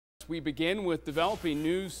We begin with developing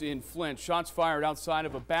news in Flint. Shots fired outside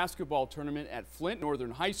of a basketball tournament at Flint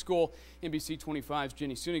Northern High School. NBC 25's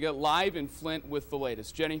Jenny Suniga live in Flint with the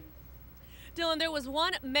latest. Jenny? Dylan, there was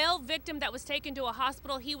one male victim that was taken to a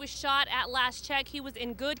hospital. He was shot at last check. He was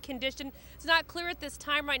in good condition. It's not clear at this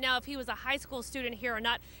time right now if he was a high school student here or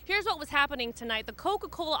not. Here's what was happening tonight. The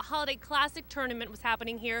Coca-Cola Holiday Classic tournament was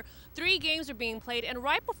happening here. 3 games are being played, and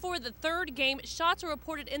right before the 3rd game, shots were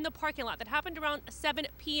reported in the parking lot. That happened around 7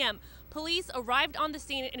 p.m. Police arrived on the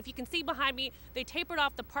scene, and if you can see behind me, they tapered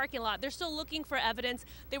off the parking lot. They're still looking for evidence.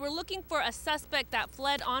 They were looking for a suspect that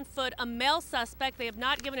fled on foot, a male suspect. They have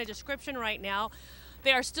not given a description right now.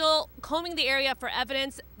 They are still combing the area for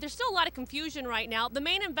evidence. There's still a lot of confusion right now. The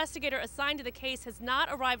main investigator assigned to the case has not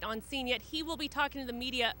arrived on scene yet. He will be talking to the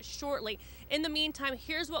media shortly. In the meantime,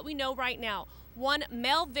 here's what we know right now. One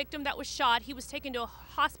male victim that was shot. He was taken to a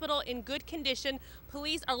hospital in good condition.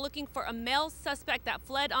 Police are looking for a male suspect that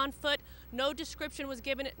fled on foot. No description was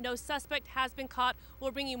given. No suspect has been caught.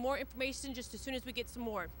 We'll bring you more information just as soon as we get some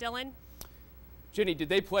more. Dylan? Jenny, did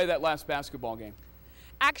they play that last basketball game?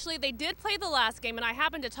 Actually, they did play the last game, and I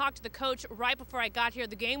happened to talk to the coach right before I got here.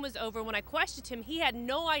 The game was over. When I questioned him, he had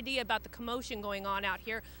no idea about the commotion going on out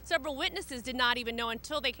here. Several witnesses did not even know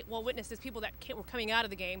until witnesses, people that were coming out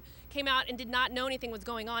of the game, came out and did not know anything was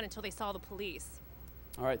going on until they saw the police.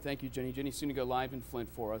 All right, thank you, Jenny. Jenny Suniga live in Flint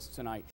for us tonight.